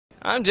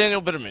I'm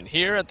Daniel Bitterman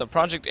here at the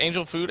Project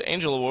Angel Food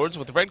Angel Awards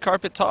with Red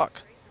Carpet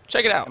Talk.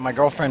 Check it out. My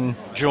girlfriend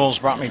Jules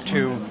brought me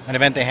to an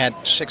event they had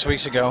 6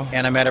 weeks ago,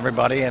 and I met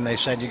everybody, and they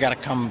said, you got to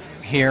come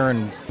here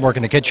and work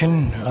in the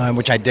kitchen,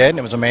 which I did, and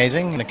it was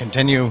amazing. I'm going to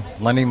continue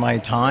lending my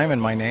time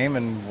and my name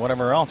and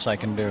whatever else I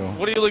can do.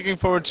 What are you looking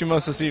forward to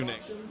most this evening?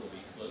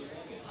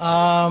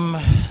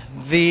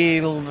 The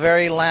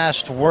very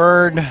last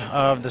word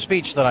of the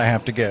speech that I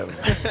have to give.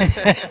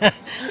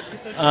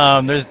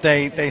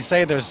 They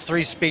say there's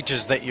 3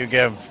 speeches that you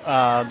give,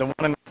 the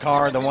one in the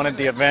car, the one at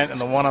the event, and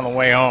the one on the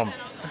way home.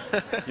 You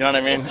know what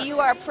I mean? If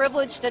you are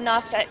privileged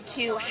enough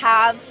to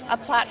have a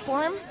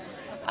platform,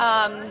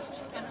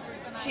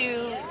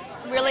 to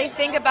really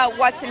think about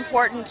what's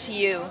important to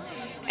you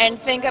and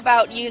think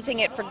about using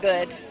it for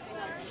good,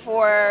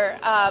 for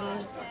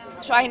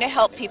trying to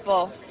help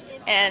people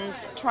and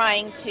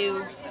trying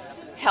to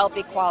help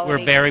equality.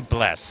 We're very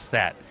blessed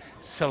that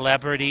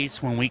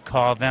celebrities, when we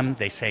call them,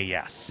 they say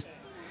yes.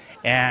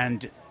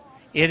 And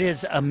it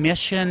is a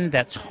mission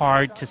that's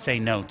hard to say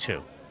no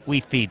to. We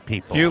feed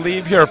people. You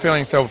leave here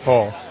feeling so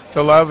full.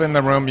 The love in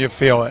the room, you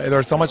feel it.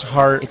 There's so much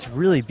heart. It's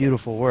really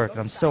beautiful work.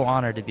 I'm so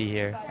honored to be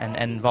here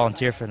and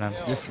volunteer for them.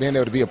 Just being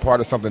able to be a part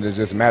of something that's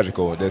just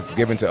magical, that's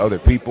given to other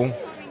people,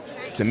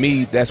 to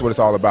me, that's what it's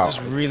all about.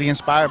 Just really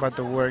inspired by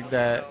the work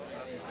that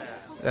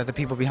the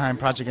people behind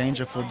Project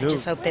Angel will do. I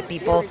just hope that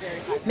people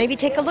maybe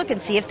take a look and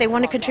see if they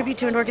want to contribute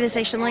to an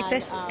organization like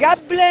this.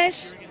 God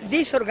bless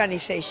this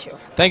organization.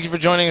 Thank you for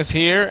joining us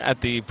here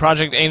at the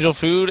Project Angel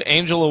Food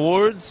Angel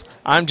Awards.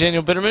 I'm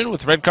Daniel Bitterman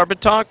with Red Carpet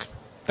Talk.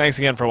 Thanks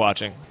again for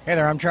watching. Hey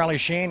there, I'm Charlie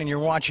Sheen, and you're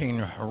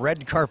watching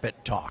Red Carpet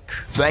Talk.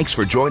 Thanks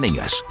for joining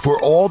us.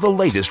 For all the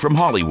latest from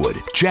Hollywood,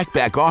 check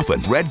back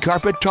often,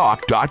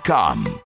 redcarpettalk.com.